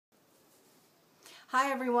Hi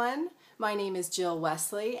everyone, my name is Jill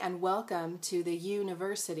Wesley and welcome to the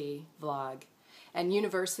YOUniversity vlog. And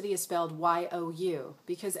university is spelled Y-O-U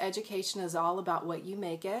because education is all about what you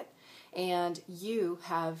make it, and you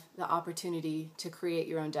have the opportunity to create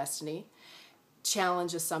your own destiny,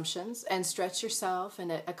 challenge assumptions, and stretch yourself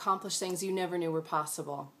and accomplish things you never knew were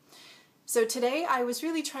possible. So today I was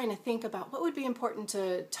really trying to think about what would be important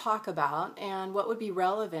to talk about and what would be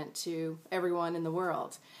relevant to everyone in the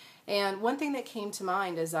world. And one thing that came to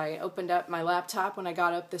mind as I opened up my laptop when I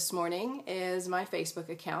got up this morning is my Facebook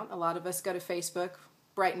account. A lot of us go to Facebook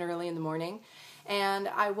bright and early in the morning. And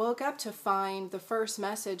I woke up to find the first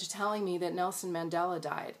message telling me that Nelson Mandela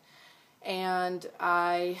died. And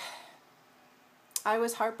I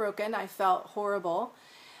was heartbroken. I felt horrible.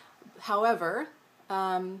 However,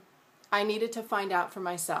 I needed to find out for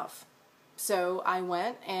myself. So I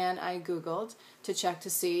went and I Googled to check to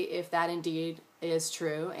see if that indeed is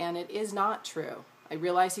true, and it is not true. I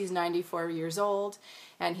realize he's 94 years old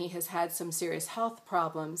and he has had some serious health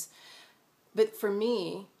problems, but for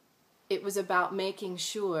me, it was about making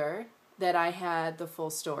sure that I had the full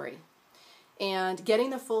story. And getting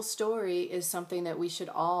the full story is something that we should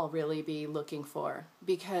all really be looking for,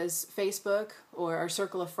 because Facebook or our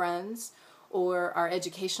circle of friends or our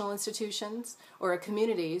educational institutions or our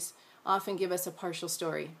communities often give us a partial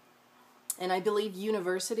story. And I believe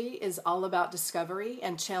university is all about discovery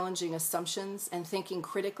and challenging assumptions and thinking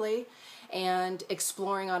critically and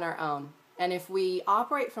exploring on our own. And if we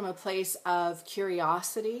operate from a place of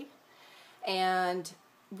curiosity and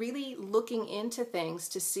really looking into things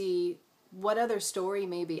to see what other story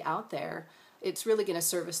may be out there, it's really going to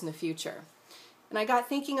serve us in the future. And I got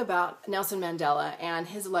thinking about Nelson Mandela and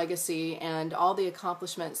his legacy and all the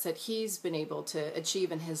accomplishments that he's been able to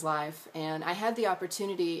achieve in his life. And I had the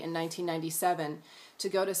opportunity in 1997 to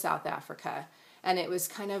go to South Africa. And it was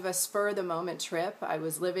kind of a spur-of-the-moment trip. I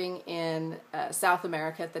was living in South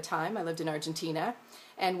America at the time. I lived in Argentina.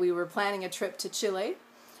 And we were planning a trip to Chile.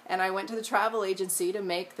 And I went to the travel agency to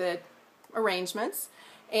make the arrangements.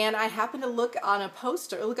 And I happened to look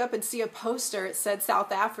up and see a poster. It said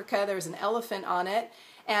South Africa. There was an elephant on it.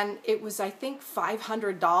 And it was, I think,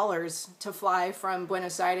 $500 to fly from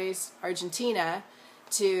Buenos Aires, Argentina,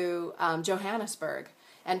 to Johannesburg.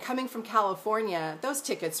 And coming from California, those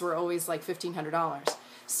tickets were always like $1,500.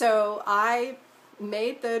 So I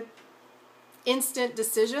made the instant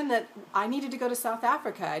decision that I needed to go to South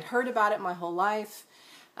Africa. I'd heard about it my whole life.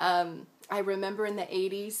 I remember in the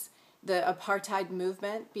 80s, the apartheid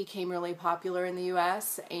movement became really popular in the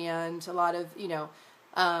U.S. and a lot of,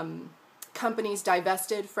 companies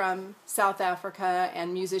divested from South Africa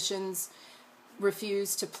and musicians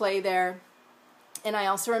refused to play there. And I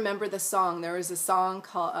also remember the song. There was a song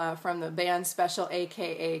called, from the band Special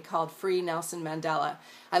AKA called Free Nelson Mandela.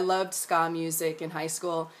 I loved ska music in high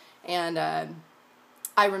school, and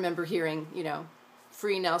I remember hearing,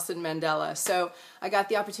 Free Nelson Mandela. So I got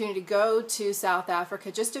the opportunity to go to South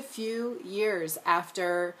Africa just a few years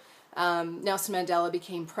after Nelson Mandela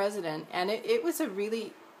became president, and it was a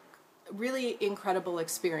really, really incredible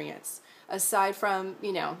experience. Aside from,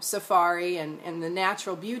 safari and the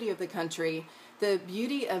natural beauty of the country, the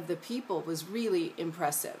beauty of the people was really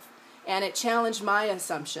impressive. And it challenged my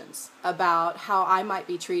assumptions about how I might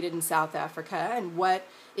be treated in South Africa and what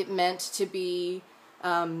it meant to be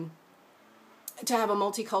to have a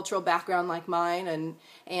multicultural background like mine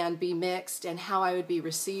and be mixed, and how I would be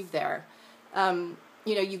received there.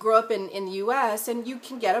 You grow up in the U.S. and you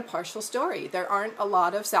can get a partial story. There aren't a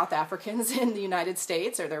lot of South Africans in the United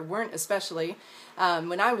States, or there weren't especially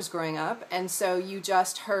when I was growing up, and so you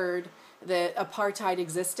just heard that apartheid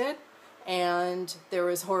existed and there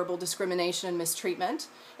was horrible discrimination and mistreatment,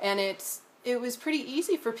 and it was pretty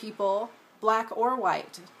easy for people, black or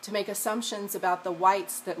white, to make assumptions about the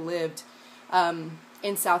whites that lived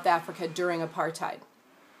in South Africa during apartheid.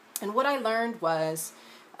 And what I learned was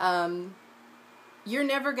you're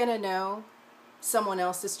never going to know someone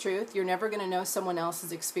else's truth. You're never going to know someone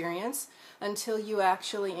else's experience until you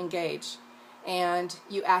actually engage and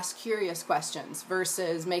you ask curious questions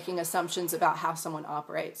versus making assumptions about how someone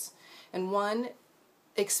operates. And one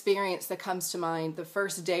experience that comes to mind, the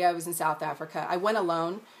first day I was in South Africa, I went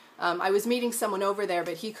alone. I was meeting someone over there,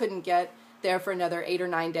 but he couldn't get there for another 8 or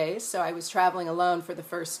 9 days, so I was traveling alone for the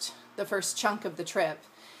first chunk of the trip.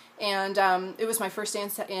 And it was my first day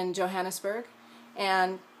in Johannesburg,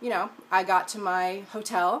 and I got to my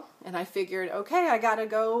hotel and I figured, okay, I gotta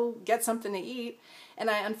go get something to eat. And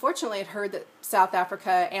I unfortunately had heard that South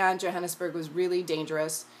Africa and Johannesburg was really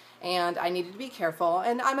dangerous and I needed to be careful.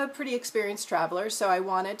 And I'm a pretty experienced traveler, so I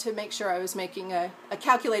wanted to make sure I was making a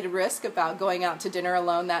calculated risk about going out to dinner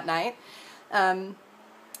alone that night.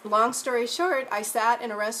 Long story short, I sat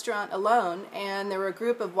in a restaurant alone, and there were a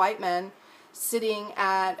group of white men sitting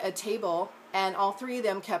at a table, and all three of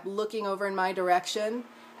them kept looking over in my direction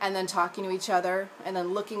and then talking to each other, and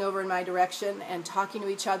then looking over in my direction and talking to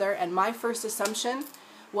each other. And my first assumption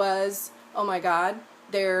was, oh my God,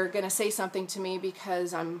 they're going to say something to me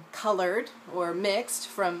because I'm colored or mixed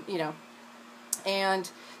from, and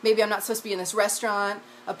maybe I'm not supposed to be in this restaurant.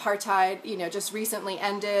 Apartheid, just recently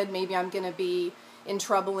ended. Maybe I'm going to be in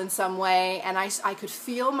trouble in some way. And I could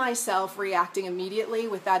feel myself reacting immediately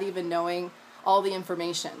without even knowing all the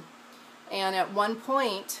information. And at one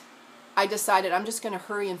point, I decided I'm just going to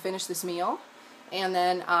hurry and finish this meal and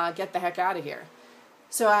then get the heck out of here.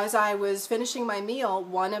 So as I was finishing my meal,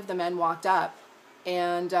 one of the men walked up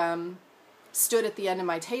and stood at the end of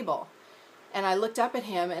my table. And I looked up at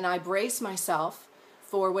him and I braced myself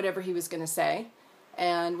for whatever he was going to say,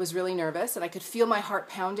 and was really nervous. And I could feel my heart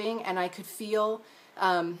pounding, and I could feel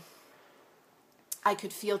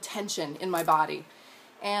tension in my body.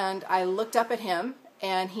 And I looked up at him,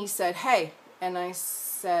 and he said, "Hey," and I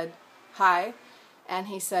said, "Hi." And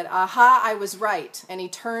he said, "Aha, I was right." And he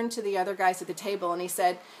turned to the other guys at the table and he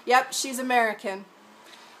said, "Yep, she's American."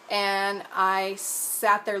 And I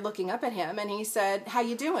sat there looking up at him, and he said, "How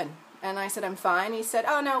you doing?" And I said, "I'm fine." He said,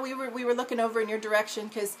 "Oh no, we were looking over in your direction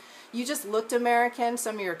because you just looked American,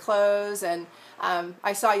 some of your clothes, and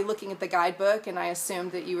I saw you looking at the guidebook, and I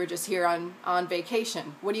assumed that you were just here on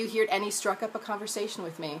vacation. What do you here?" And he struck up a conversation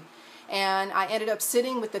with me. And I ended up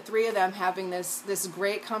sitting with the three of them having this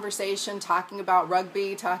great conversation, talking about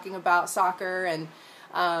rugby, talking about soccer, and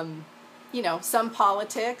some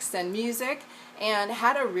politics and music, and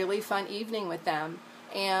had a really fun evening with them.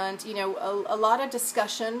 And a lot of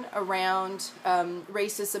discussion around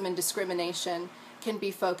racism and discrimination can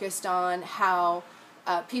be focused on how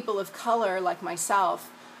people of color like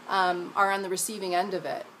myself are on the receiving end of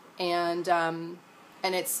it, and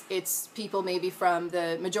it's people maybe from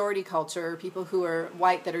the majority culture, people who are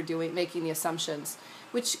white that are making the assumptions,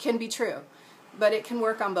 which can be true, but it can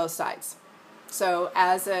work on both sides. So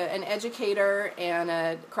as an educator and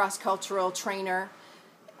a cross-cultural trainer,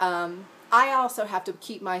 I also have to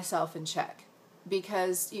keep myself in check,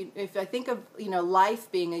 because if I think of life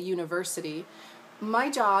being a university, my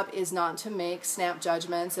job is not to make snap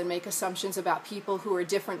judgments and make assumptions about people who are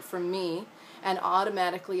different from me and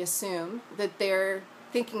automatically assume that they're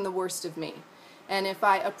thinking the worst of me. And if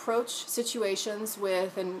I approach situations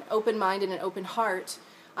with an open mind and an open heart,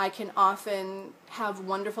 I can often have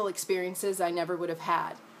wonderful experiences I never would have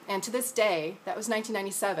had. And to this day, that was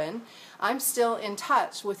 1997, I'm still in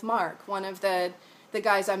touch with Mark, one of the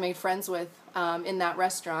guys I made friends with in that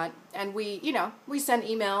restaurant. And we send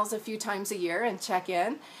emails a few times a year and check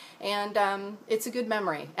in. And it's a good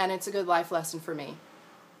memory, and it's a good life lesson for me.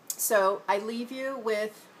 So I leave you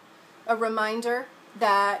with a reminder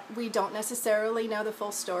that we don't necessarily know the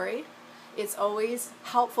full story. It's always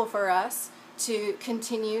helpful for us to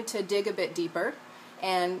continue to dig a bit deeper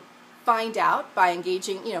and find out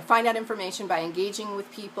information by engaging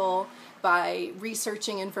with people, by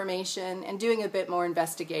researching information, and doing a bit more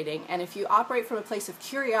investigating. And if you operate from a place of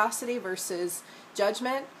curiosity versus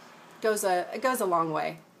judgment, it goes a long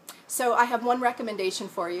way. So I have one recommendation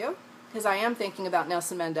for you, because I am thinking about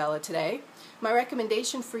Nelson Mandela today. My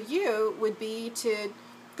recommendation for you would be to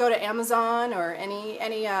go to Amazon or any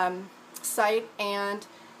site and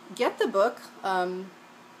get the book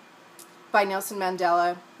by Nelson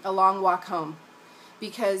Mandela, A Long Walk Home,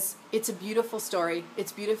 because it's a beautiful story.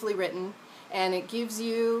 It's beautifully written, and it gives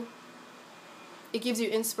you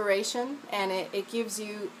inspiration, and it gives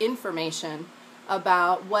you information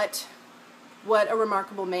about what a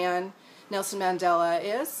remarkable man Nelson Mandela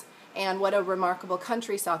is, and what a remarkable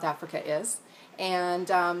country South Africa is. And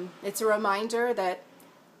it's a reminder that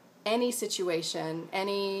any situation,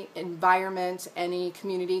 any environment, any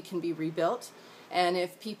community can be rebuilt. And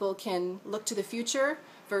if people can look to the future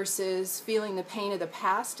versus feeling the pain of the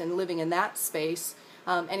past and living in that space,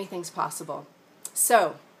 anything's possible.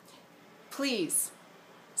 So please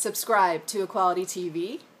subscribe to Equality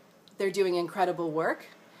TV. They're doing incredible work.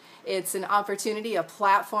 It's an opportunity, a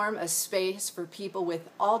platform, a space for people with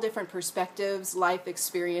all different perspectives, life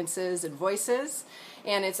experiences, and voices.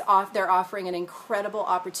 And they're offering an incredible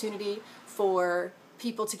opportunity for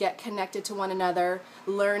people to get connected to one another,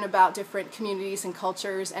 learn about different communities and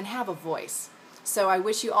cultures, and have a voice. So I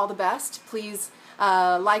wish you all the best. Please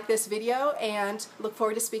like this video, and look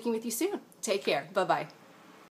forward to speaking with you soon. Take care. Bye-bye.